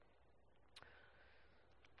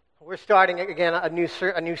We're starting again a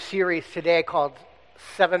new series today called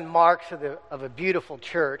Seven Marks of a Beautiful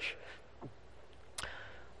Church.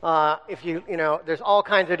 If you know, there's all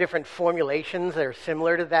kinds of different formulations that are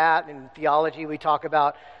similar to that. In theology, we talk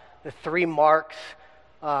about the three marks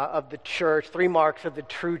of the church, three marks of the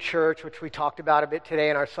true church, which we talked about a bit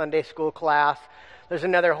today in our Sunday school class. There's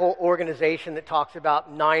another whole organization that talks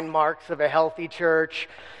about 9 marks of a healthy church.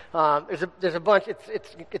 There's a bunch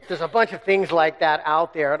of things like that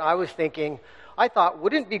out there, and I thought,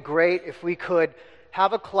 wouldn't it be great if we could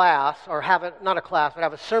have a class, or have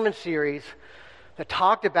a sermon series that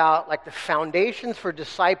talked about like the foundations for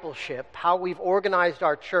discipleship, how we've organized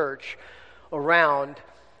our church around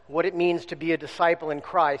what it means to be a disciple in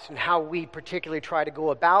Christ, and how we particularly try to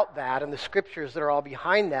go about that, and the scriptures that are all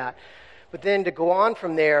behind that. But then to go on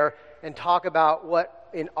from there and talk about what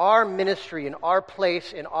in our ministry, in our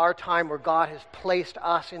place, in our time where God has placed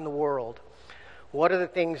us in the world, what are the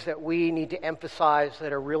things that we need to emphasize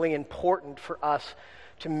that are really important for us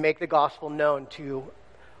to make the gospel known to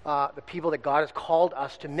the people that God has called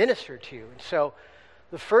us to minister to. And so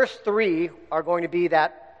the first 3 are going to be those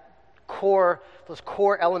core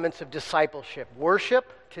elements of discipleship. Worship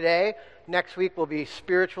today. Next week will be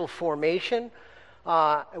spiritual formation,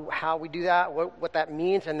 how we do that, what that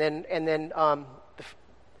means, and then the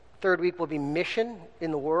third week will be mission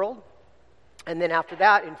in the world. And then after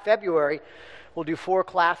that, in February, we'll do 4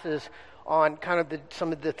 classes on kind of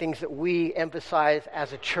some of the things that we emphasize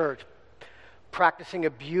as a church. Practicing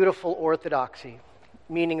a beautiful orthodoxy,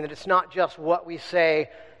 meaning that it's not just what we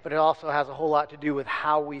say, but it also has a whole lot to do with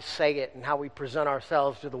how we say it and how we present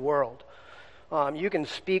ourselves to the world. You can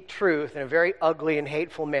speak truth in a very ugly and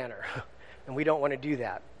hateful manner, and we don't want to do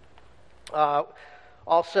that.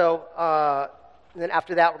 And then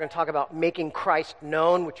after that, we're going to talk about making Christ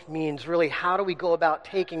known, which means really how do we go about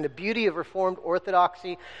taking the beauty of Reformed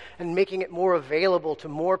orthodoxy and making it more available to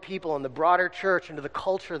more people in the broader church and to the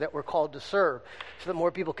culture that we're called to serve, so that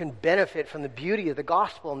more people can benefit from the beauty of the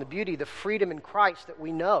gospel and the beauty of the freedom in Christ that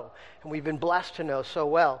we know and we've been blessed to know so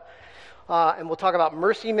well. And we'll talk about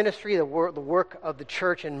mercy ministry, the work of the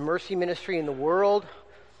church and mercy ministry in the world.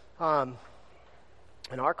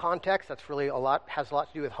 In our context, that's really has a lot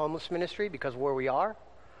to do with homeless ministry because of where we are.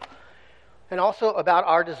 And also about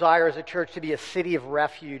our desire as a church to be a city of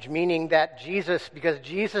refuge, meaning that because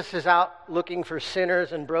Jesus is out looking for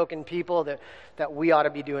sinners and broken people, that we ought to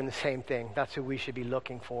be doing the same thing. That's who we should be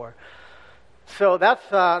looking for. So that's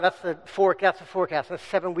the forecast. The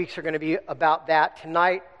 7 weeks are going to be about that.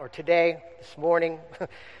 Tonight, or today, this morning,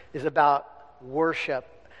 is about worship.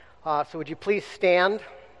 So would you please stand?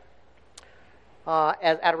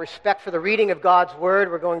 Out of respect for the reading of God's Word,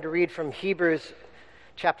 we're going to read from Hebrews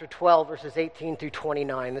chapter 12, verses 18 through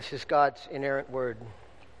 29. This is God's inerrant Word.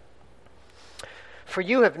 For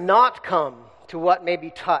you have not come to what may be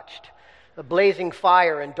touched, a blazing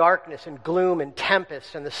fire and darkness and gloom and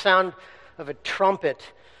tempest and the sound of a trumpet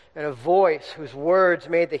and a voice whose words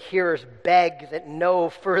made the hearers beg that no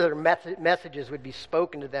further messages would be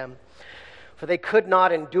spoken to them, for they could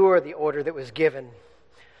not endure the order that was given.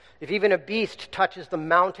 If even a beast touches the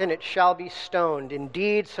mountain, it shall be stoned.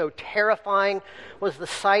 Indeed, so terrifying was the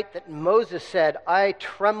sight that Moses said, I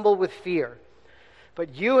tremble with fear.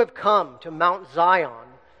 But you have come to Mount Zion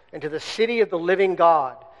and to the city of the living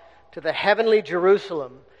God, to the heavenly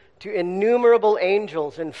Jerusalem, to innumerable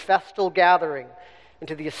angels in festal gathering, and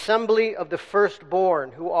to the assembly of the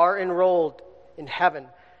firstborn who are enrolled in heaven,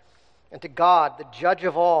 and to God, the judge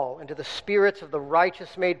of all, and to the spirits of the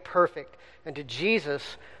righteous made perfect, and to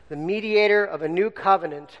Jesus, the mediator of a new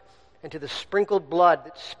covenant, and to the sprinkled blood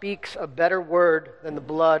that speaks a better word than the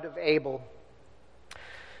blood of Abel.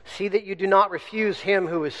 See that you do not refuse him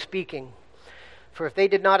who is speaking. For if they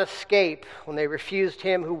did not escape when they refused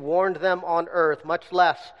him who warned them on earth, much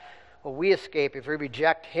less will we escape if we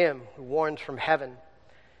reject him who warns from heaven.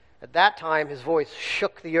 At that time his voice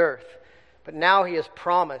shook the earth, but now he has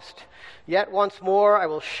promised, yet once more I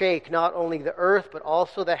will shake not only the earth but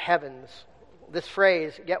also the heavens. This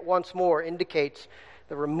phrase, yet once more, indicates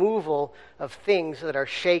the removal of things that are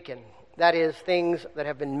shaken, that is, things that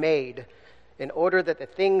have been made, in order that the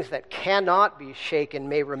things that cannot be shaken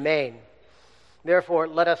may remain. Therefore,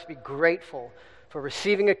 let us be grateful for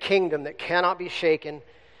receiving a kingdom that cannot be shaken,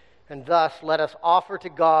 and thus let us offer to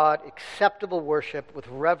God acceptable worship with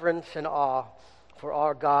reverence and awe, for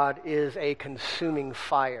our God is a consuming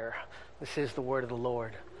fire. This is the word of the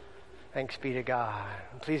Lord. Thanks be to God.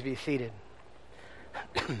 Please be seated.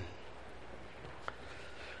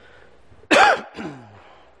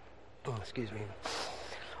 Excuse me.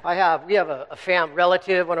 We have a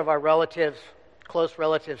relative, one of our relatives, close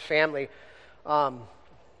relatives, family,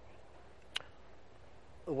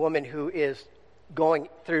 a woman who is going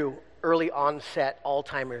through early onset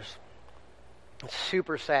Alzheimer's. It's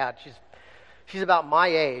super sad. She's about my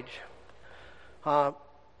age, but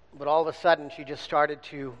all of a sudden she just started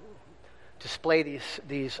to display the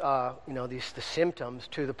symptoms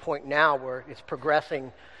to the point now where it's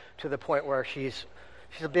progressing to the point where she's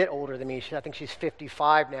a bit older than me. I think she's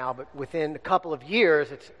 55 now, but within a couple of years,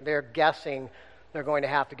 they're guessing they're going to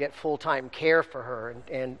have to get full-time care for her,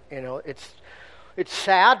 and it's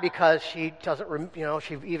sad because she doesn't,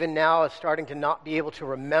 she even now is starting to not be able to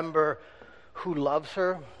remember who loves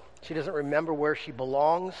her. She doesn't remember where she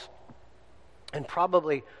belongs, and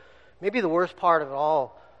probably, maybe the worst part of it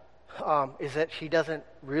all is that she doesn't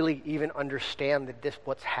really even understand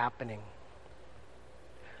what's happening,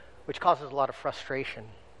 which causes a lot of frustration.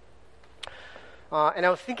 And I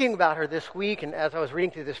was thinking about her this week, and as I was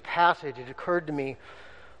reading through this passage, it occurred to me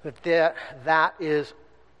that is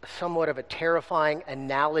somewhat of a terrifying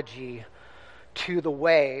analogy to the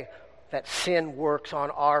way that sin works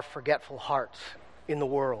on our forgetful hearts in the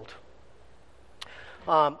world.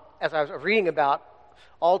 As I was reading about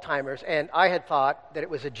Alzheimer's, and I had thought that it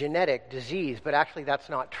was a genetic disease, but actually that's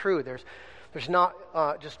not true. There's not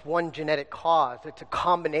just one genetic cause. It's a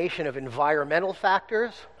combination of environmental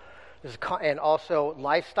factors and also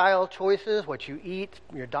lifestyle choices, what you eat,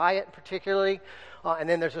 your diet particularly. And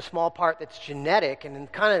then there's a small part that's genetic, and in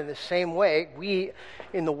the same way, we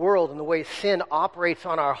in the world, and the way sin operates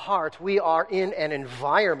on our hearts, we are in an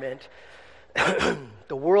environment,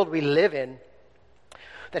 the world we live in,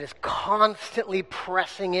 that is constantly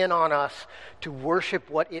pressing in on us to worship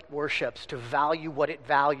what it worships, to value what it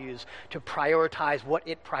values, to prioritize what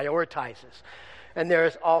it prioritizes. And there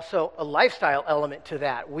is also a lifestyle element to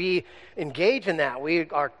that. We engage in that. We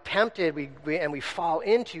are tempted, and we fall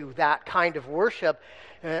into that kind of worship,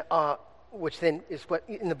 which then is what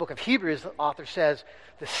in the book of Hebrews the author says,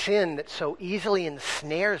 the sin that so easily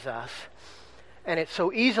ensnares us. And it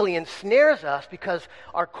so easily ensnares us because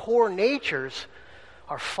our core natures,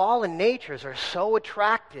 our fallen natures, are so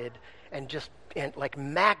attracted and like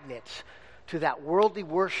magnets to that worldly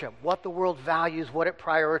worship, what the world values, what it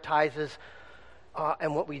prioritizes.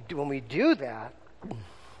 And what we do when we do that,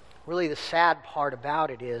 really the sad part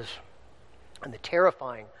about it is, and the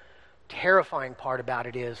terrifying part about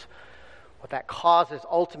it is, what that causes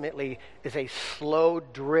ultimately is a slow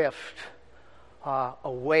drift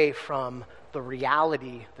away from the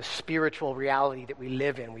reality, the spiritual reality that we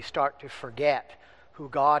live in. We start to forget who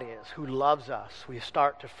God is, who loves us. We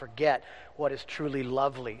start to forget what is truly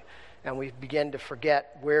lovely, and we begin to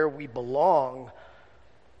forget where we belong.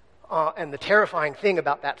 And the terrifying thing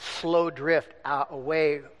about that slow drift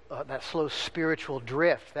away, that slow spiritual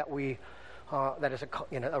drift that is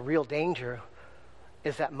a real danger,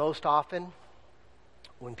 is that most often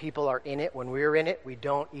when people are in it, when we're in it, we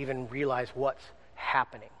don't even realize what's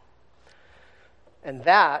happening. And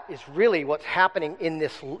that is really what's happening in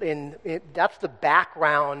this. That's the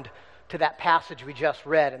background to that passage we just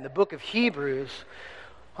read in the book of Hebrews.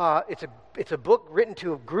 It's a book written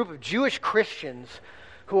to a group of Jewish Christians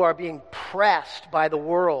who are being pressed by the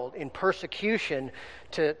world in persecution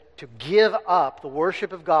to give up the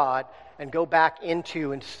worship of God and go back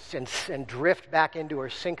into and drift back into or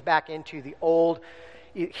sink back into the old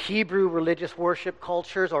Hebrew religious worship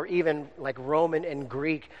cultures, or even like Roman and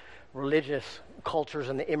Greek religious cultures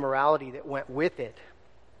and the immorality that went with it.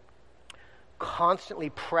 Constantly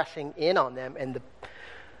pressing in on them. And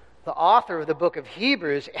the author of the book of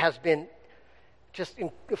Hebrews has been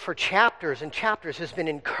for chapters and chapters has been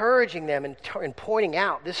encouraging them and pointing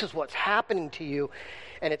out, this is what's happening to you.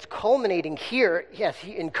 And it's culminating here. Yes,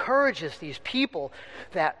 he encourages these people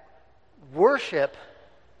that worship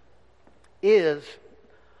is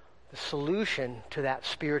the solution to that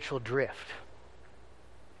spiritual drift.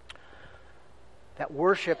 That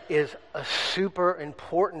worship is a super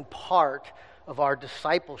important part of our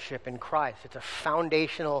discipleship in Christ. It's a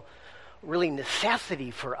foundational, really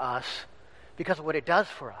necessity for us, because of what it does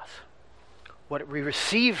for us, what we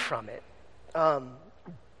receive from it. And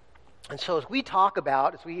so as we talk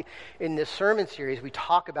about, in this sermon series, we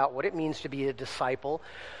talk about what it means to be a disciple,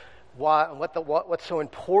 what's so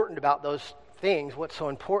important about those things, what's so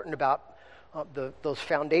important about those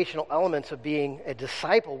foundational elements of being a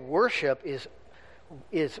disciple. Worship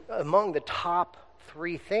is among the top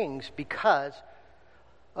three things because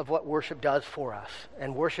of what worship does for us.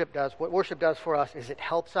 And what worship does for us is it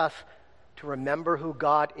helps us to remember who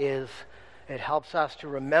God is. It helps us to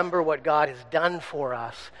remember what God has done for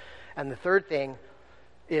us. And the third thing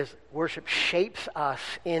is worship shapes us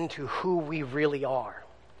into who we really are.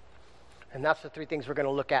 And that's the three things we're going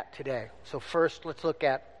to look at today. So first, let's look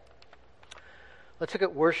at Let's look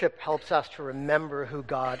at worship helps us to remember who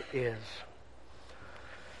God is.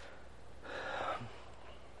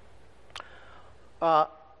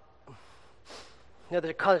 There's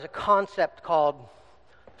a concept called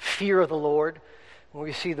fear of the Lord. When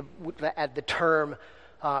we see the term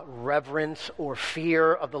reverence or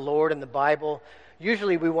fear of the Lord in the Bible,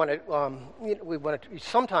 usually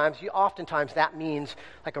oftentimes that means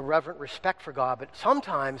like a reverent respect for God, but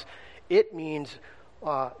sometimes it means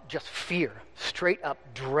just fear, straight up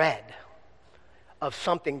dread of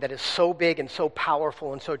something that is so big and so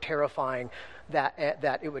powerful and so terrifying that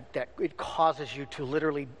it causes you to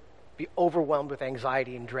literally be overwhelmed with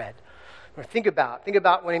anxiety and dread. Or think about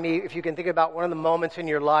if you can think about one of the moments in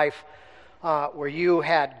your life where you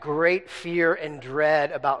had great fear and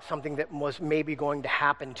dread about something that was maybe going to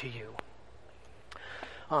happen to you.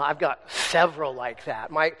 I've got several like that.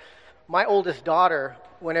 My oldest daughter,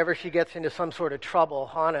 whenever she gets into some sort of trouble,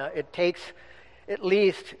 Hannah, it takes at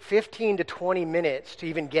least 15 to 20 minutes to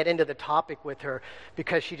even get into the topic with her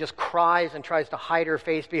because she just cries and tries to hide her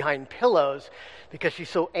face behind pillows because she's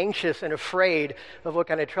so anxious and afraid of what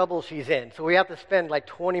kind of trouble she's in. So we have to spend like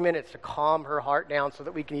 20 minutes to calm her heart down so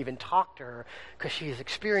that we can even talk to her because she is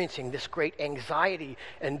experiencing this great anxiety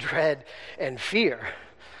and dread and fear.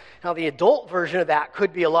 Now, the adult version of that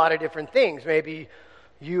could be a lot of different things. Maybe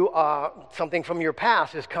something from your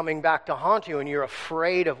past is coming back to haunt you and you're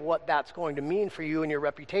afraid of what that's going to mean for you and your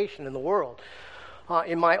reputation in the world.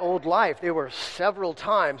 In my old life, there were several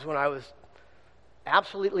times when I was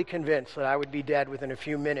absolutely convinced that I would be dead within a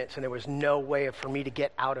few minutes and there was no way for me to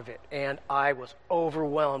get out of it. And I was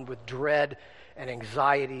overwhelmed with dread and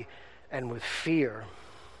anxiety and with fear.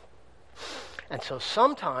 And so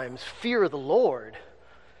sometimes fear of the Lord,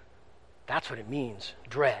 that's what it means.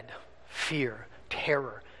 Dread, fear,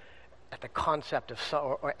 terror at the concept of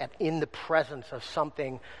in the presence of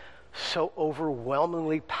something so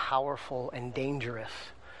overwhelmingly powerful and dangerous.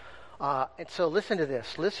 And so listen to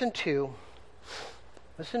this. Listen to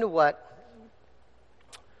what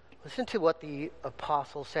the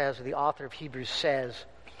apostle says, or the author of Hebrews says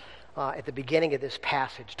at the beginning of this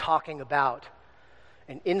passage, talking about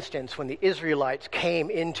an instance when the Israelites came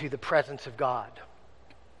into the presence of God.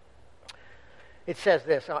 It says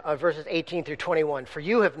this, verses 18 through 21, "For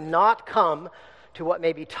you have not come to what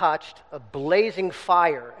may be touched, a blazing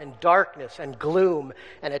fire and darkness and gloom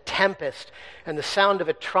and a tempest and the sound of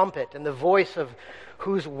a trumpet and the voice of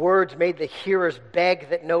whose words made the hearers beg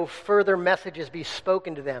that no further messages be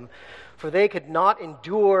spoken to them. For they could not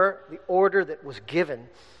endure the order that was given.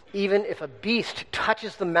 Even if a beast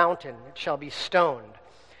touches the mountain, it shall be stoned.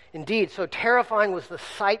 Indeed, so terrifying was the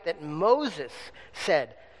sight that Moses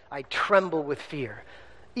said, I tremble with fear."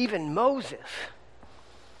 Even Moses,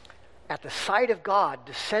 at the sight of God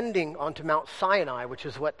descending onto Mount Sinai, which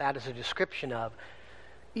is what that is a description of,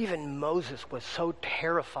 even Moses was so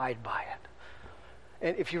terrified by it.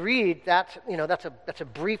 And if you read, that's a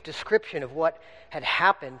brief description of what had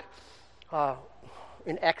happened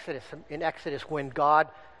in Exodus. In Exodus, when God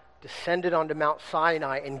descended onto Mount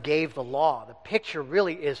Sinai and gave the law, the picture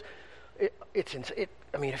really is,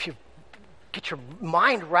 if you get your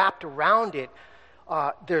mind wrapped around it,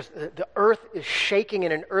 the earth is shaking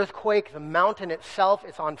in an earthquake. The mountain itself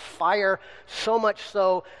is on fire, so much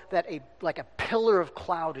so that like a pillar of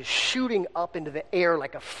cloud is shooting up into the air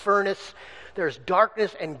like a furnace. There's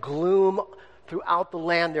darkness and gloom throughout the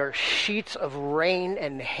land. There are sheets of rain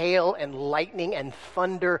and hail and lightning and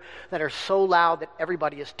thunder that are so loud that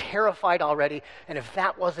everybody is terrified already. And if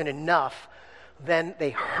that wasn't enough, then they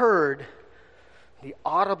heard the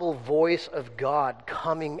audible voice of God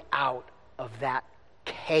coming out of that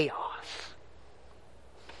chaos.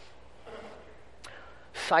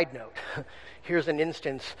 Side note, here's an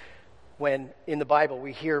instance when in the Bible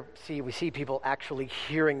we see people actually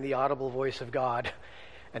hearing the audible voice of God,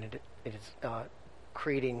 and it is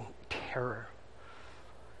creating terror.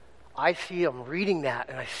 I'm reading that,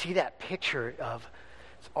 and I see that picture of,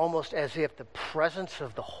 it's almost as if the presence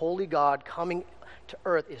of the holy God coming to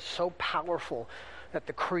earth is so powerful that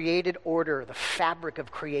the created order, the fabric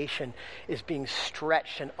of creation, is being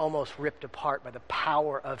stretched and almost ripped apart by the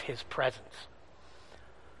power of his presence.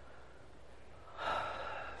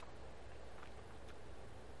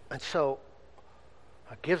 And so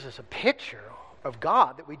it gives us a picture of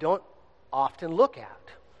God that we don't often look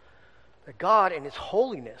at. That God in his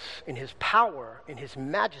holiness, in his power, in his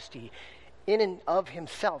majesty, in and of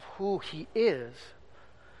himself, who he is,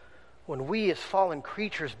 when we as fallen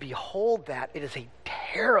creatures behold that, it is a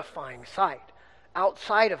terrifying sight.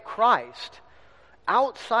 Outside of Christ,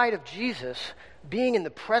 outside of Jesus, being in the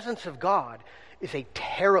presence of God is a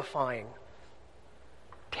terrifying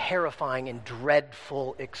terrifying and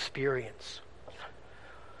dreadful experience.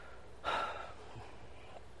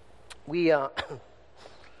 We,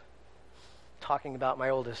 talking about my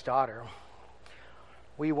oldest daughter,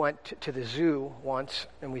 we went to the zoo once,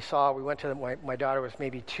 and my daughter was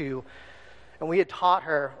maybe 2, and we had taught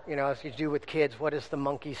her, as you do with kids, what does the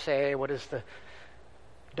monkey say, what does the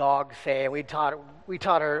dog say, and we taught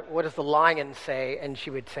her, what does the lion say, and she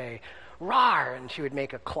would say, "Rawr," and she would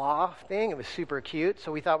make a claw thing. It was super cute,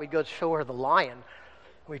 so we thought we'd go show her the lion.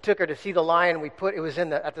 We took her to see the lion. It was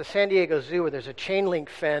at the San Diego Zoo, where there's a chain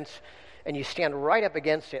link fence, and you stand right up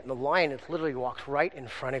against it, and the lion literally walks right in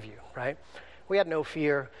front of you, right? We had no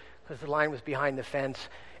fear because the lion was behind the fence,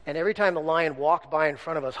 and every time the lion walked by in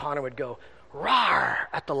front of us, Hannah would go, "Rawr,"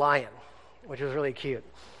 at the lion, which was really cute.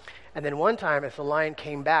 And then one time, as the lion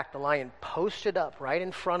came back, the lion posted up right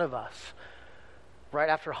in front of us, right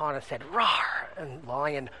after Hannah said, "Rawr," and the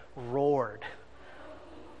lion roared.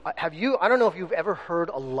 I don't know if you've ever heard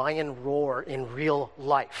a lion roar in real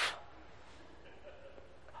life.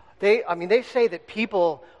 They say that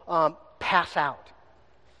people pass out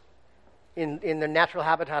in the natural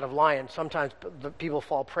habitat of lions. Sometimes the people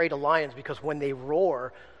fall prey to lions because when they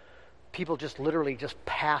roar, people just literally just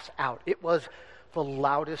pass out. It was the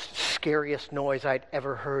loudest, scariest noise I'd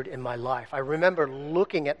ever heard in my life. I remember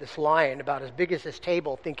looking at this lion about as big as this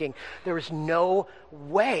table, thinking there is no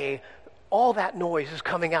way all that noise is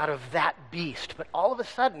coming out of that beast. But all of a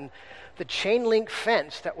sudden, the chain link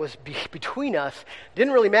fence that was between us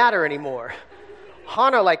didn't really matter anymore.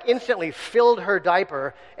 Hannah instantly filled her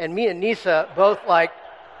diaper, and me and Nisa both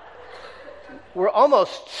were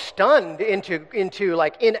almost stunned into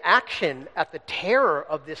inaction at the terror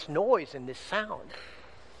of this noise and this sound.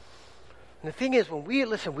 And the thing is, when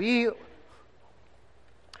let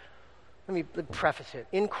me preface it.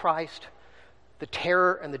 In Christ, the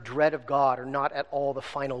terror and the dread of God are not at all the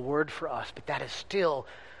final word for us, but that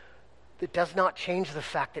does not change the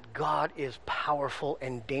fact that God is powerful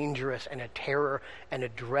and dangerous and a terror and a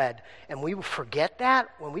dread. And we forget that.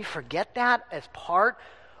 When we forget that as part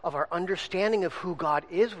of our understanding of who God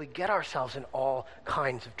is, we get ourselves in all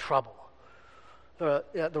kinds of trouble.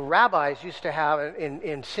 The rabbis used to have,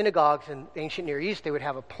 in synagogues in the ancient Near East, they would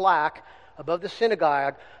have a plaque above the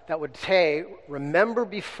synagogue that would say, "Remember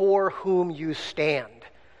before whom you stand."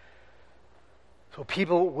 So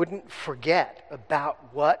people wouldn't forget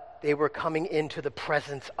about what they were coming into the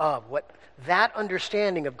presence of. What that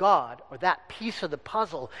understanding of God, or that piece of the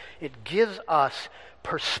puzzle, it gives us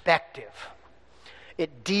perspective.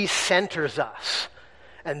 It decenters us.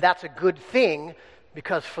 And that's a good thing,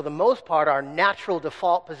 because for the most part, our natural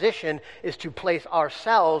default position is to place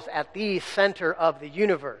ourselves at the center of the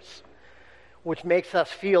universe, which makes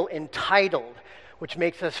us feel entitled, which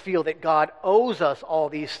makes us feel that God owes us all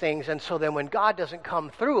these things. And so then when God doesn't come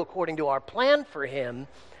through according to our plan for him,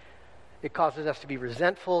 it causes us to be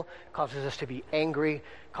resentful, causes us to be angry,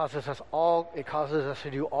 it causes us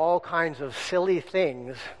to do all kinds of silly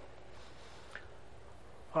things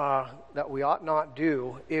that we ought not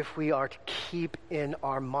do if we are to keep in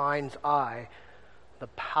our mind's eye the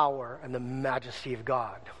power and the majesty of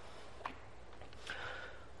God.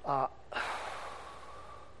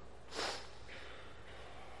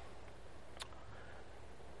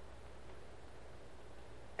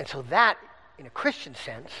 And so that, in a Christian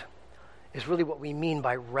sense, is really what we mean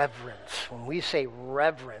by reverence. When we say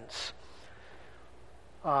reverence,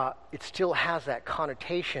 it still has that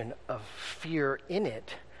connotation of fear in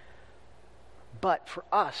it, but for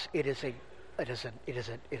us, it is a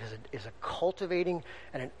cultivating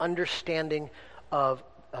and an understanding of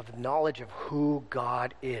knowledge of who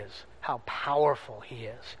God is, how powerful he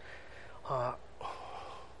is.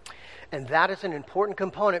 And that is an important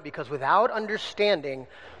component, because without understanding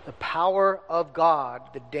the power of God,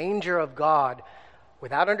 the danger of God,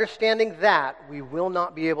 without understanding that, we will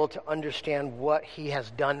not be able to understand what he has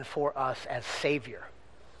done for us as Savior.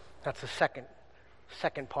 That's the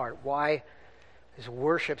second part. Why is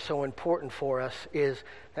worship so important for us is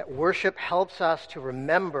that worship helps us to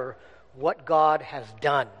remember what God has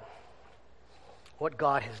done. What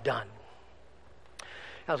God has done.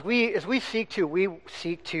 As we seek to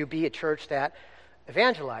be a church that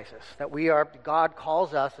evangelizes, that God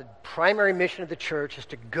calls us, the primary mission of the church is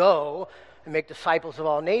to go and make disciples of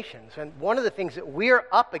all nations. And one of the things that we're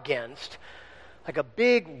up against, like a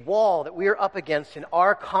big wall that we're up against in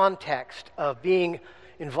our context of being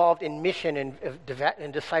involved in mission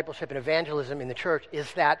and discipleship and evangelism in the church,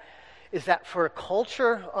 is that for a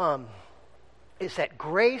culture, is that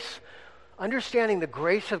grace, understanding the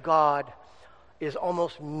grace of God is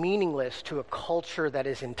almost meaningless to a culture that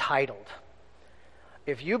is entitled.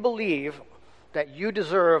 If you believe that you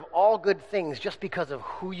deserve all good things just because of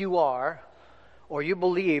who you are, or you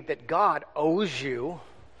believe that God owes you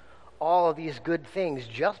all of these good things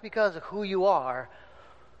just because of who you are,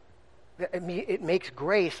 it makes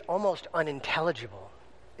grace almost unintelligible.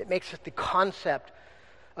 It makes the concept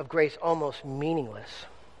of grace almost meaningless.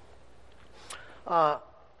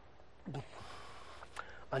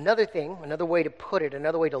 Another thing, another way to put it,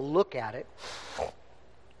 another way to look at it,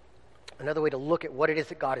 another way to look at what it is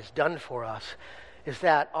that God has done for us is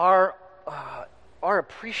that our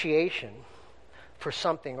appreciation for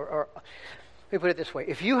something, or let me put it this way.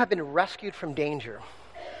 If you have been rescued from danger,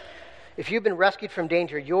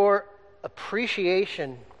 your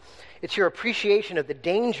appreciation, it's your appreciation of the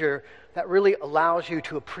danger that really allows you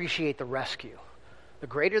to appreciate the rescue. The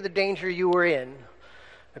greater the danger you were in,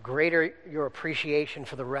 the greater your appreciation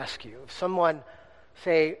for the rescue. If someone,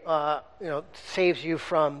 say, saves you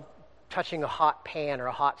from touching a hot pan or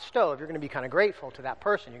a hot stove, you're going to be kind of grateful to that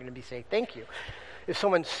person. You're going to be saying thank you. If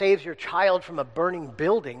someone saves your child from a burning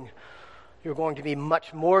building, you're going to be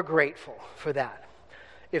much more grateful for that.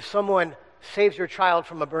 If someone saves your child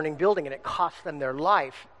from a burning building and it costs them their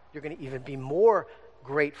life, you're going to even be more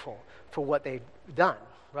grateful for what they've done,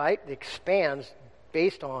 right? It expands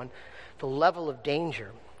based on the level of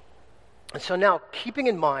danger. And so now,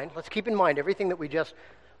 let's keep in mind everything that we just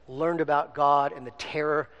learned about God and the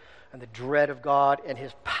terror and the dread of God and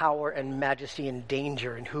his power and majesty and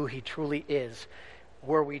danger and who he truly is.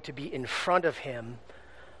 Were we to be in front of him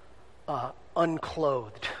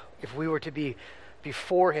unclothed, if we were to be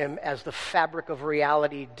before him as the fabric of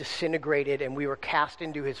reality disintegrated and we were cast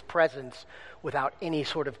into his presence without any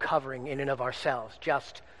sort of covering in and of ourselves,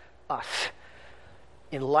 just us.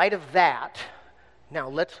 In light of that, now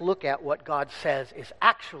let's look at what God says is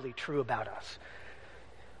actually true about us.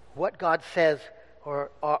 What God says,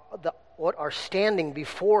 what our standing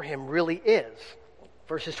before him really is.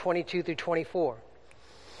 Verses 22 through 24.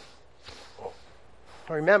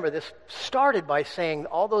 Remember, this started by saying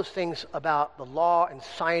all those things about the law and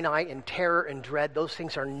Sinai and terror and dread, those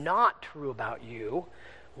things are not true about you.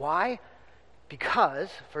 Why? Because,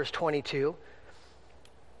 verse 22,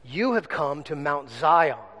 you have come to Mount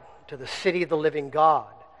Zion, to the city of the living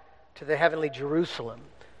God, to the heavenly Jerusalem,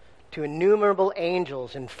 to innumerable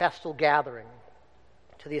angels in festal gathering,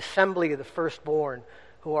 to the assembly of the firstborn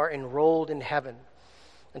who are enrolled in heaven,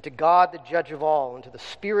 and to God, the judge of all, and to the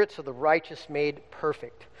spirits of the righteous made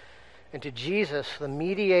perfect, and to Jesus, the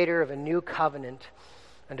mediator of a new covenant,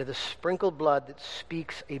 and to the sprinkled blood that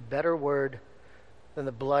speaks a better word than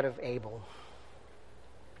the blood of Abel.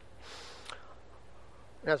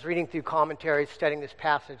 When I was reading through commentaries, studying this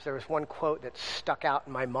passage, there was one quote that stuck out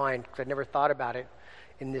in my mind because I'd never thought about it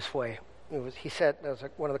in this way. He said, that was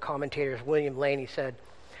one of the commentators, William Lane, he said,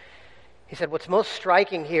 what's most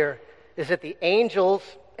striking here is that the angels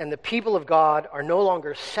and the people of God are no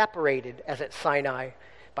longer separated, as at Sinai,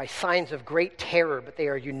 by signs of great terror, but they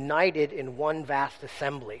are united in one vast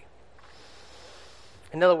assembly.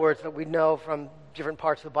 In other words, that we know from different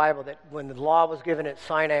parts of the Bible that when the law was given at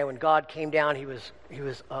Sinai, when God came down, he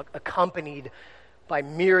was accompanied by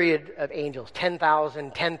myriad of angels,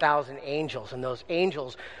 10,000 angels, and those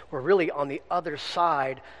angels were really on the other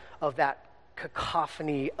side of that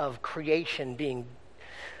cacophony of creation being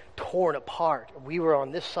torn apart. We were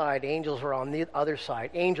on this side, angels were on the other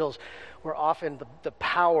side. Angels were often the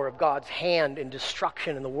power of God's hand in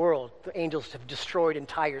destruction in the world. The angels have destroyed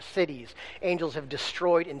entire cities. Angels have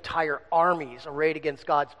destroyed entire armies arrayed against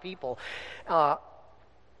God's people.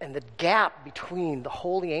 And the gap between the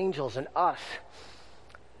holy angels and us,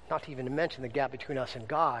 not to even mention the gap between us and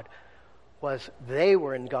God, was they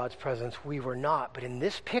were in God's presence, we were not. But in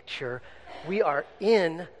this picture, we are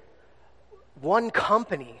in one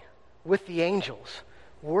company with the angels,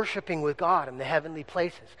 worshiping with God in the heavenly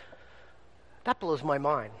places. That blows my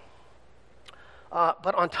mind.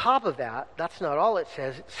 But on top of that, that's not all it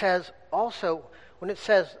says. It says also, when it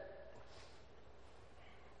says,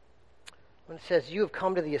 you have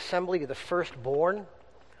come to the assembly of the firstborn,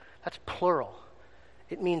 that's plural.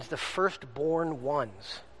 It means the firstborn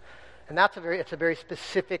ones. And it's a very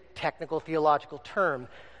specific technical theological term.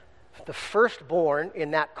 The firstborn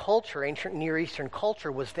in that culture, ancient Near Eastern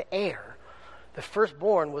culture, was the heir. The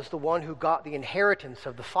firstborn was the one who got the inheritance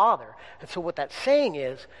of the father. And so what that's saying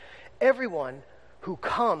is, everyone who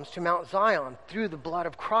comes to Mount Zion through the blood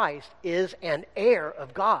of Christ is an heir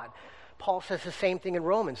of God. Paul says the same thing in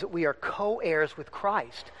Romans, that we are co-heirs with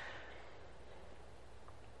Christ.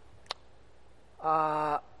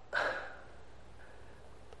 And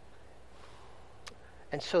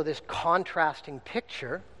so this contrasting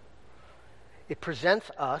picture, it presents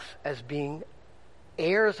us as being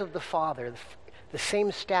heirs of the Father, the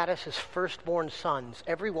same status as firstborn sons,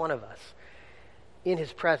 every one of us, in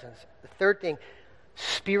his presence. The third thing,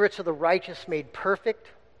 spirits of the righteous made perfect.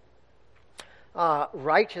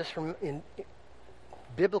 Righteous, in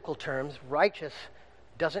biblical terms, righteous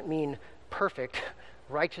doesn't mean perfect.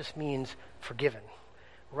 Righteous means forgiven.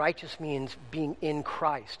 Righteous means being in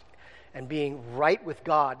Christ and being right with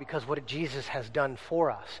God because what Jesus has done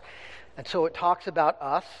for us. And so it talks about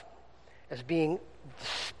us as being the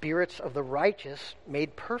spirits of the righteous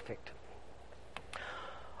made perfect.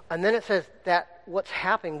 And then it says that what's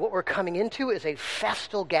happening, what we're coming into is a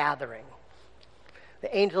festal gathering.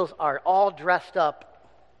 The angels are all dressed up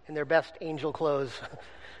in their best angel clothes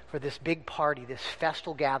for this big party, this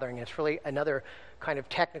festal gathering. It's really another kind of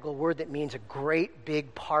technical word that means a great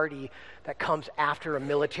big party that comes after a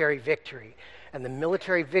military victory. And the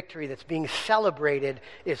military victory that's being celebrated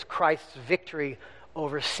is Christ's victory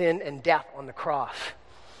over sin and death on the cross.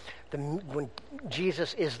 When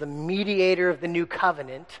Jesus is the mediator of the new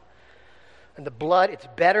covenant, and the blood, it's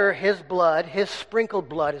better, his sprinkled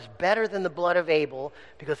blood is better than the blood of Abel,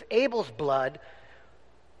 because Abel's blood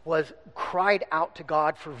was cried out to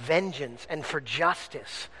God for vengeance and for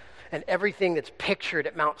justice. And everything that's pictured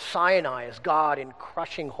at Mount Sinai as God in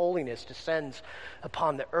crushing holiness descends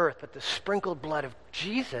upon the earth. But the sprinkled blood of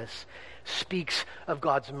Jesus speaks of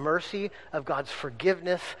God's mercy, of God's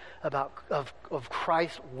forgiveness, of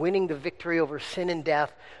Christ winning the victory over sin and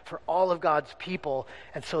death for all of God's people.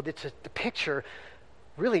 And so it's the picture,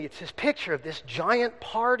 really it's this picture of this giant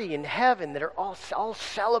party in heaven that are all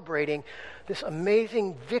celebrating this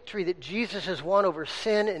amazing victory that Jesus has won over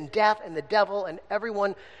sin and death and the devil, and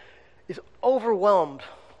everyone is overwhelmed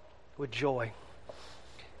with joy,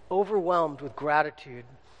 overwhelmed with gratitude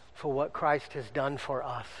for what Christ has done for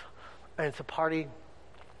us. And it's a party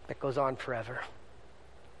that goes on forever.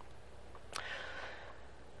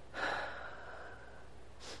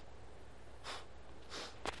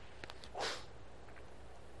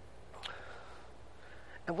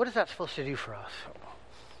 And what is that supposed to do for us?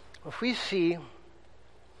 If we see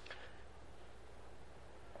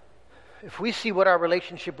what our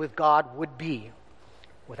relationship with God would be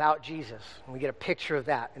without Jesus, and we get a picture of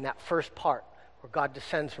that in that first part where God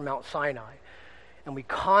descends from Mount Sinai, and we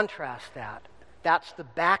contrast that, that's the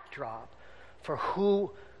backdrop for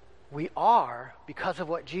who we are because of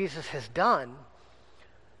what Jesus has done.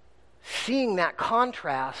 Seeing that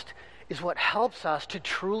contrast is what helps us to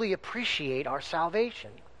truly appreciate our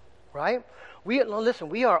salvation, right? Listen,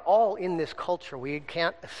 we are all in this culture. We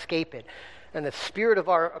can't escape it. And the spirit of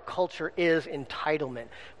our culture is entitlement.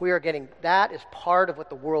 We are getting, that is part of what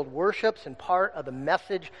the world worships and part of the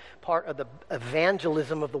message, part of the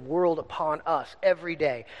evangelism of the world upon us every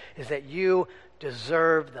day, is that you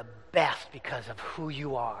deserve the best because of who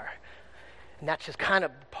you are. And that's just kind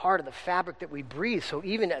of part of the fabric that we breathe. So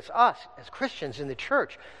even as us, as Christians in the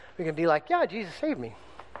church, we can be like, yeah, Jesus saved me.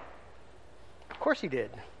 Of course he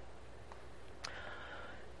did.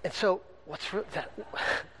 And so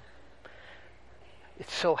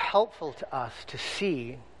it's so helpful to us to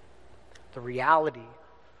see the reality,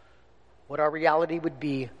 what our reality would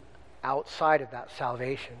be outside of that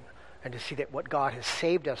salvation, and to see that what God has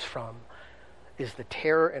saved us from is the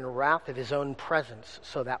terror and wrath of his own presence,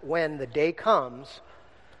 so that when the day comes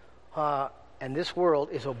and this world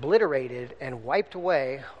is obliterated and wiped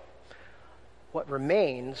away, what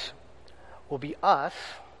remains will be us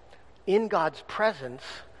in God's presence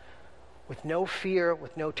with no fear,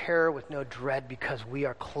 with no terror, with no dread, because we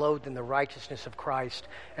are clothed in the righteousness of Christ,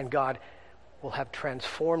 and God will have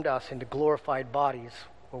transformed us into glorified bodies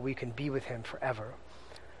where we can be with him forever.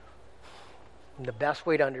 And the best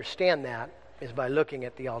way to understand that is by looking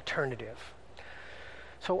at the alternative.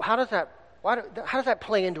 So how does that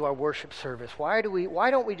play into our worship service? Why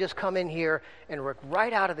don't we just come in here and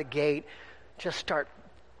right out of the gate just start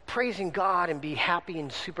praising God and be happy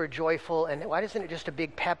and super joyful? And why isn't it just a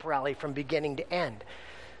big pep rally from beginning to end?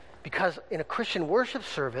 Because in a Christian worship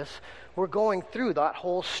service, we're going through that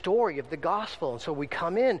whole story of the gospel. And so we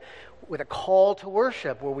come in with a call to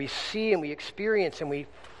worship where we see and we experience and we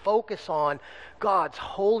focus on God's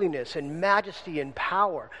holiness and majesty and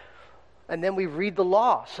power. And then we read the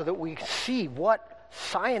law so that we see what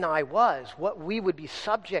Sinai was, what we would be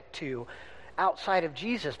subject to outside of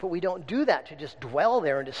Jesus. But we don't do that to just dwell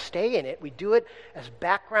there and to stay in it. We do it as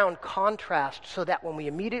background contrast so that when we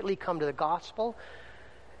immediately come to the gospel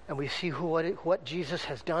and we see what Jesus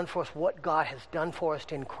has done for us, what God has done for us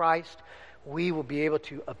in Christ, we will be able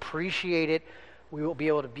to appreciate it. We will be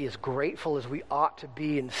able to be as grateful as we ought to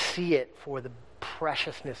be and see it for the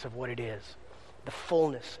preciousness of what it is, the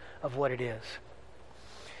fullness of what it is.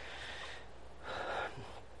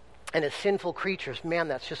 And as sinful creatures, man,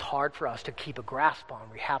 that's just hard for us to keep a grasp on.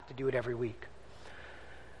 We have to do it every week.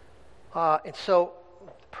 And so,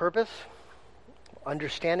 purpose,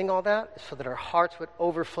 understanding all that, is so that our hearts would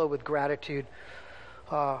overflow with gratitude.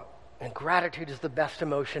 And gratitude is the best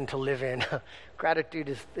emotion to live in. Gratitude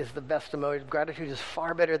is the best emotion. Gratitude is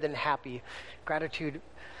far better than happy. Gratitude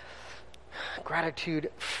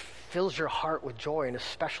fills your heart with joy in a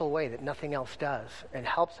special way that nothing else does, and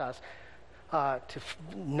helps us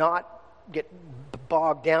not get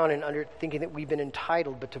bogged down in under thinking that we've been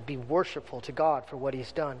entitled, but to be worshipful to God for what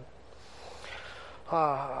he's done.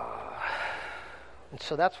 And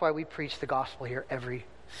so that's why we preach the gospel here every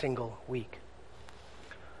single week.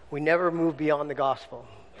 We never move beyond the gospel.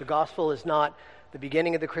 The gospel is not the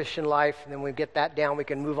beginning of the Christian life, and then when we get that down, we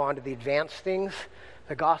can move on to the advanced things.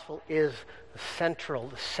 The gospel is the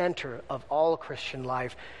center of all Christian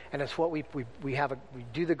life, and it's what we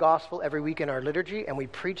do the gospel every week in our liturgy, and we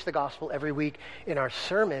preach the gospel every week in our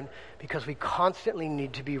sermon, because we constantly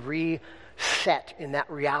need to be reset in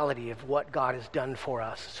that reality of what God has done for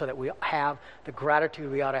us, so that we have the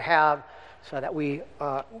gratitude we ought to have, so that we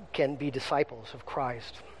can be disciples of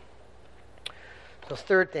Christ. The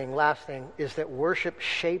third thing, last thing, is that worship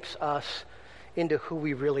shapes us into who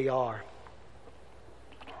we really are.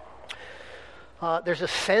 There's a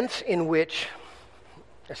sense in which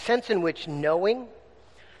knowing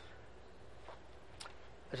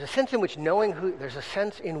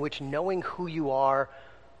who you are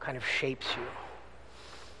kind of shapes you.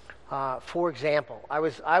 For example, I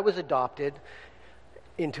was adopted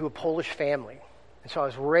into a Polish family. And so I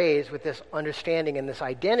was raised with this understanding and this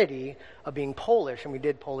identity of being Polish, and we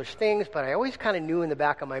did Polish things, but I always kind of knew in the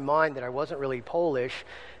back of my mind that I wasn't really Polish,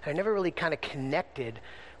 and I never really kind of connected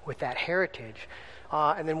with that heritage.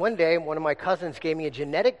 And then one day, one of my cousins gave me a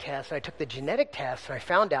genetic test, and I took the genetic test, and I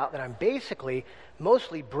found out that I'm basically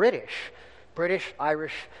mostly British,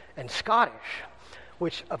 Irish, and Scottish,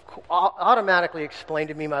 which automatically explained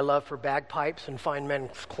to me my love for bagpipes and fine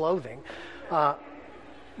men's clothing.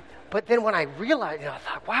 But then when I realized, I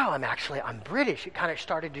thought, wow, I'm British. It kind of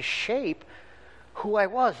started to shape who I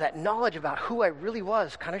was. That knowledge about who I really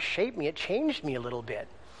was kind of shaped me. It changed me a little bit.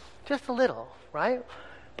 Just a little, right?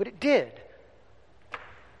 But it did.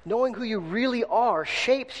 Knowing who you really are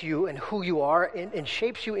shapes you and who you are, and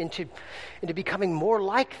shapes you into becoming more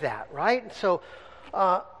like that, right? And so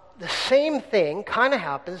the same thing kind of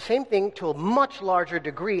happens, the same thing to a much larger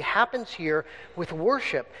degree happens here with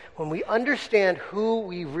worship. When we understand who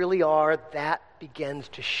we really are, that begins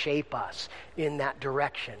to shape us in that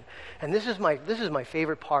direction. And this is my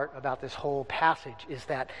favorite part about this whole passage, is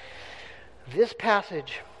that this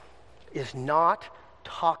passage is not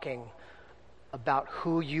talking about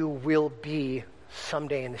who you will be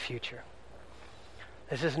someday in the future.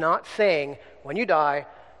 This is not saying when you die,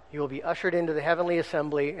 you will be ushered into the heavenly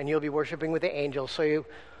assembly and you'll be worshiping with the angels, so you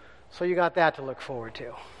got that to look forward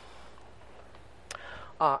to.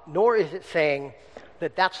 Nor is it saying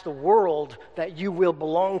that that's the world that you will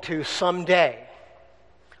belong to someday.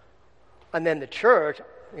 And then the church,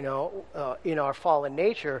 in our fallen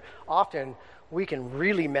nature, often we can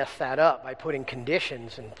really mess that up by putting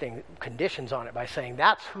conditions on it, by saying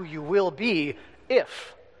that's who you will be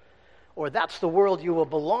if, or that's the world you will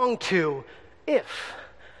belong to if.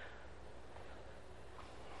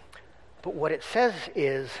 But what it says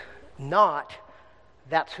is not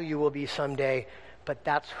that's who you will be someday, but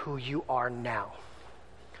that's who you are now.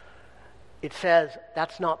 It says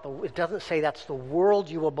it doesn't say that's the world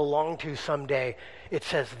you will belong to someday. It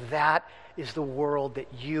says that is the world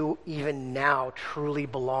that you even now truly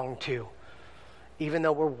belong to. Even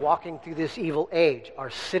though we're walking through this evil age,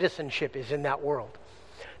 our citizenship is in that world.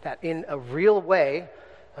 That in a real way,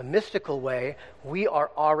 a mystical way, we are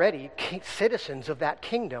already citizens of that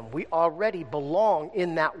kingdom. We already belong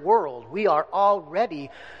in that world. We are already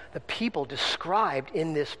the people described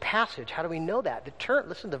in this passage. How do we know that?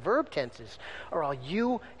 Listen, the verb tenses are all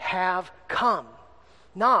you have come,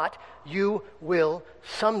 not you will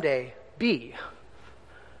someday be.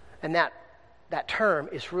 And that term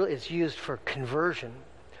is used for conversion.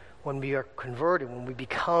 When we are converted, when we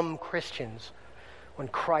become Christians, when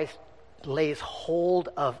Christ lays hold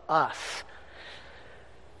of us,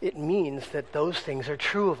 it means that those things are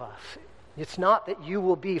true of us. It's not that you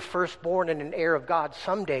will be firstborn and an heir of God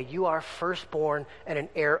someday. You are firstborn and an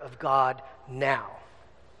heir of God now.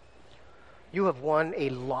 You have won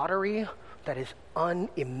a lottery that is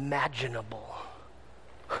unimaginable.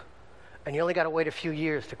 And you only got to wait a few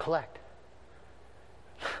years to collect.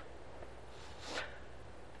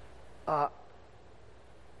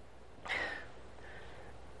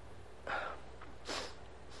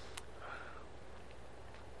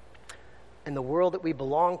 And the world that we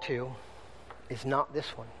belong to is not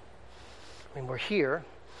this one. I mean, we're here,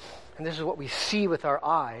 and this is what we see with our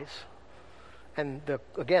eyes. And the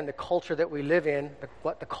culture that we live in,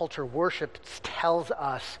 what the culture worships, tells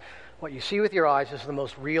us what you see with your eyes is the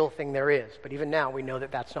most real thing there is. But even now, we know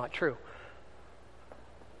that that's not true.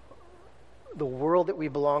 The world that we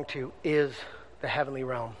belong to is the heavenly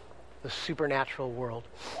realm, the supernatural world.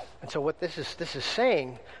 And so what this is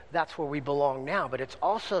saying, that's where we belong now. But it's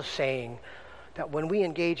also saying that when we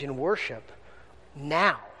engage in worship,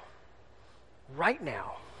 now, right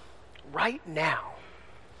now,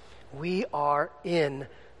 we are in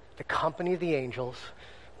the company of the angels.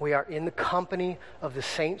 We are in the company of the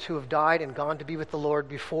saints who have died and gone to be with the Lord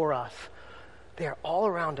before us. They are all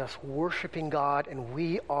around us worshiping God, and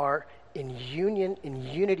we are in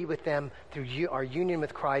unity with them through our union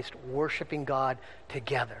with Christ, worshiping God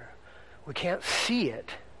together. We can't see it.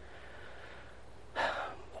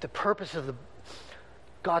 The purpose of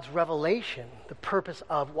God's revelation, the purpose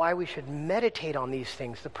of why we should meditate on these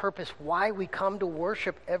things, the purpose why we come to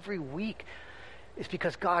worship every week is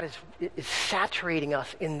because God is saturating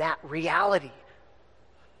us in that reality.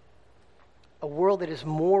 A world that is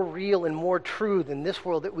more real and more true than this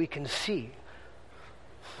world that we can see,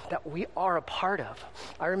 that we are a part of.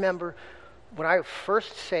 I remember when I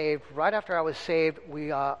first saved, right after I was saved,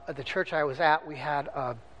 we at the church I was at, we had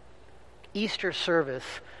a Easter service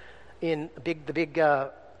in the big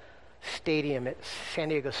stadium at San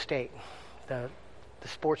Diego State, the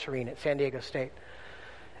sports arena at San Diego State.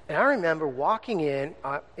 And I remember walking in,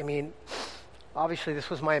 I mean, obviously this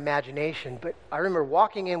was my imagination, but I remember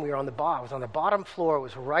walking in, I was on the bottom floor, it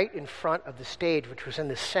was right in front of the stage, which was in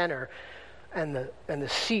the center, and the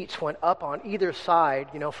seats went up on either side,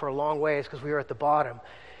 for a long ways because we were at the bottom.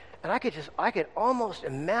 And I could almost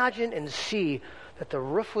imagine and see that the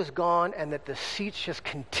roof was gone and that the seats just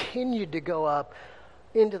continued to go up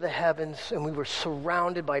into the heavens, and we were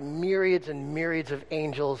surrounded by myriads and myriads of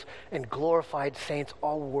angels and glorified saints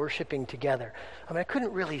all worshiping together. I mean, I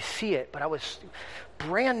couldn't really see it, but I was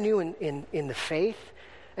brand new in the faith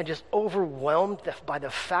and just overwhelmed by the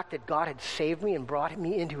fact that God had saved me and brought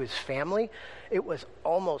me into his family. It was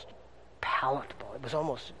almost palatable. It was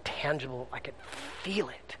almost tangible. I could feel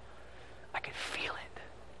it.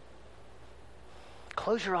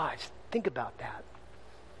 Close your eyes. Think about that.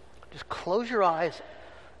 Just close your eyes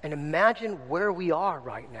and imagine where we are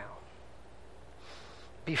right now.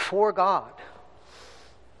 Before God.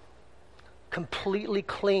 Completely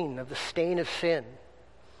clean of the stain of sin.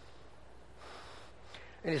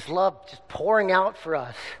 And his love just pouring out for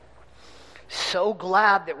us. So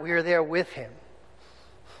glad that we are there with him.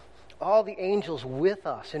 All the angels with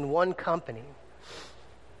us in one company.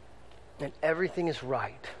 And everything is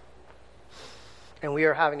right. And we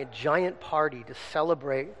are having a giant party to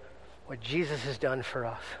celebrate what Jesus has done for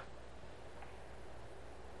us.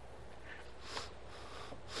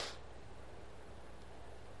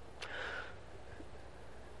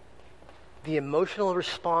 The emotional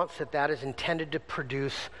response that is intended to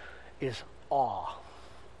produce is awe.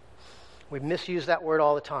 We misuse that word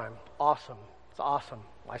all the time. Awesome. It's awesome.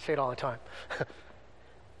 I say it all the time.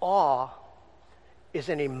 Awe is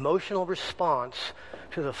an emotional response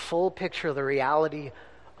to the full picture of the reality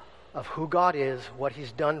of who God is, what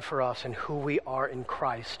he's done for us, and who we are in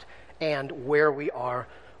Christ, and where we are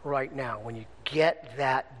right now. When you get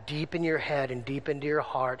that deep in your head and deep into your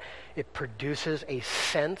heart, it produces a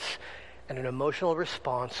sense and an emotional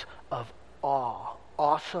response of awe,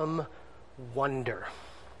 awesome wonder.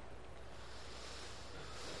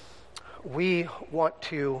 We want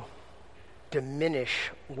to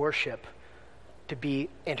diminish worship to be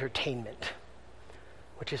entertainment,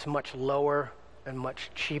 which is much lower and much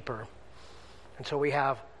cheaper. And so we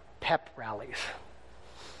have pep rallies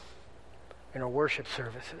in our worship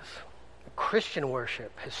services. Christian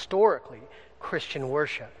worship, historically, Christian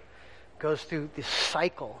worship goes through this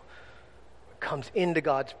cycle. It comes into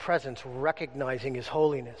God's presence, recognizing his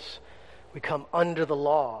holiness. We come under the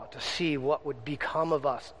law to see what would become of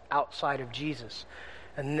us outside of Jesus.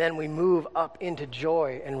 And then we move up into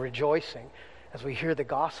joy and rejoicing as we hear the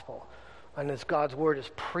gospel. And as God's word is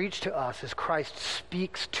preached to us, as Christ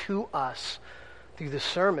speaks to us through the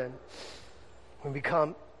sermon, we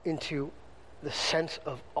come into the sense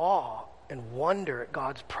of awe and wonder at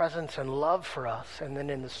God's presence and love for us. And then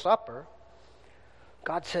in the supper,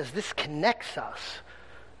 God says this connects us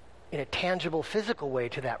in a tangible, physical way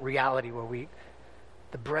to that reality where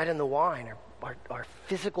the bread and the wine are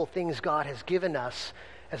physical things God has given us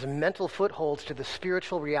as mental footholds to the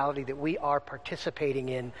spiritual reality that we are participating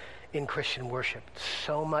in Christian worship. It's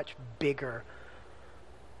so much bigger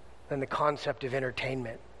than the concept of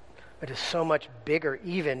entertainment. It is so much bigger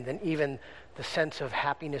even than even the sense of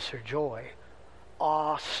happiness or joy.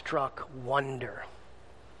 Awestruck wonder.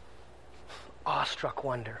 Awestruck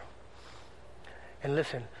wonder. And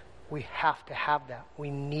listen, we have to have that. We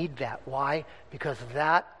need that. Why? Because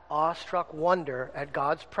that awestruck wonder at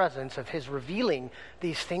God's presence of his revealing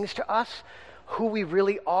these things to us, who we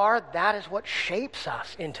really are, that is what shapes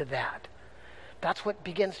us into that. That's what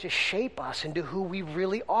begins to shape us into who we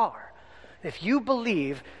really are. If you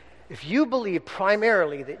believe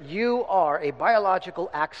primarily that you are a biological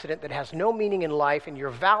accident that has no meaning in life and your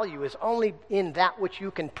value is only in that which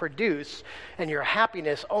you can produce and your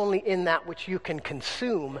happiness only in that which you can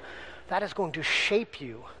consume, that is going to shape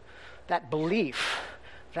you. That belief,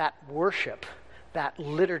 that worship, that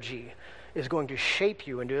liturgy is going to shape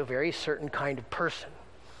you into a very certain kind of person.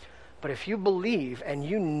 But if you believe and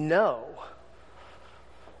you know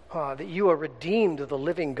that you are redeemed of the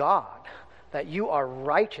living God, that you are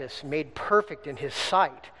righteous, made perfect in his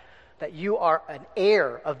sight, that you are an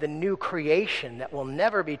heir of the new creation that will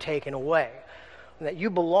never be taken away, and that you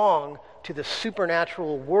belong to the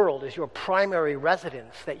supernatural world as your primary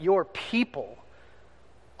residence, that your people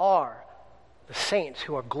are the saints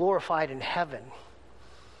who are glorified in heaven.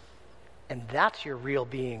 And that's your real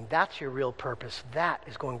being, that's your real purpose. That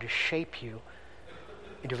is going to shape you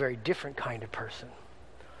into a very different kind of person.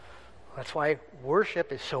 That's why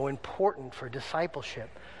worship is so important for discipleship.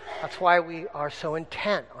 That's why we are so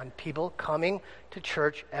intent on people coming to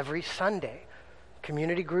church every Sunday.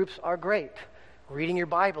 Community groups are great. Reading your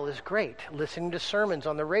Bible is great. Listening to sermons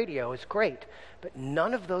on the radio is great. But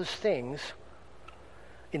none of those things,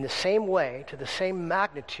 in the same way, to the same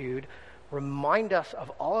magnitude, remind us of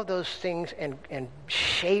all of those things and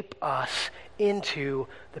shape us into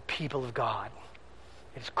the people of God.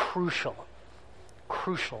 It's crucial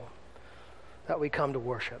that we come to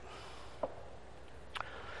worship.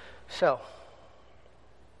 So,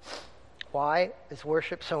 why is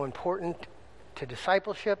worship so important to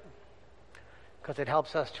discipleship? Because it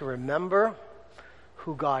helps us to remember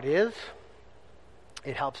who God is.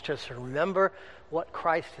 It helps us to remember what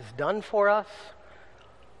Christ has done for us.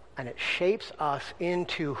 And it shapes us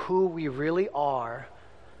into who we really are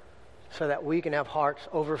so that we can have hearts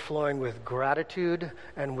overflowing with gratitude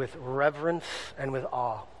and with reverence and with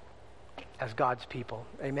awe as God's people.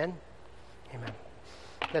 Amen? Amen.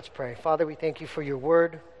 Let's pray. Father, we thank you for your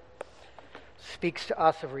word. It speaks to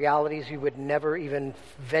us of realities we would never even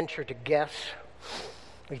venture to guess.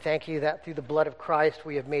 We thank you that through the blood of Christ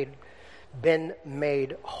we have been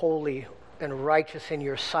made holy and righteous in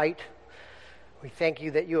your sight. We thank you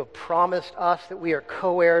that you have promised us that we are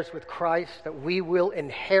co-heirs with Christ, that we will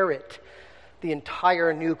inherit the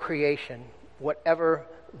entire new creation, whatever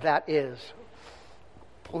that is.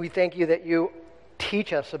 We thank you that you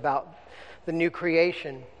teach us about the new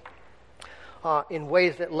creation in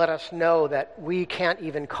ways that let us know that we can't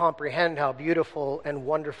even comprehend how beautiful and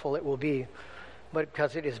wonderful it will be, but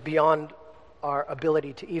because it is beyond our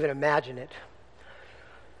ability to even imagine it.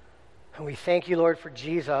 And we thank you, Lord, for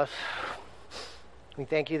Jesus. We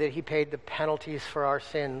thank you that he paid the penalties for our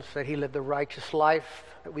sins, that he lived the righteous life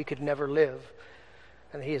that we could never live,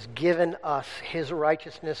 and that he has given us his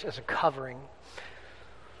righteousness as a covering,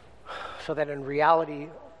 so that in reality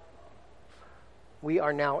we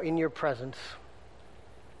are now in your presence,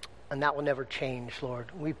 and that will never change, Lord.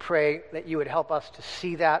 We pray that you would help us to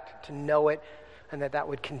see that, to know it, and that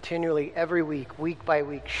would continually, every week, week by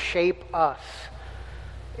week, shape us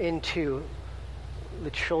into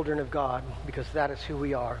the children of God, because that is who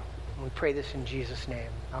we are. And we pray this in Jesus' name.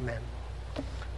 Amen.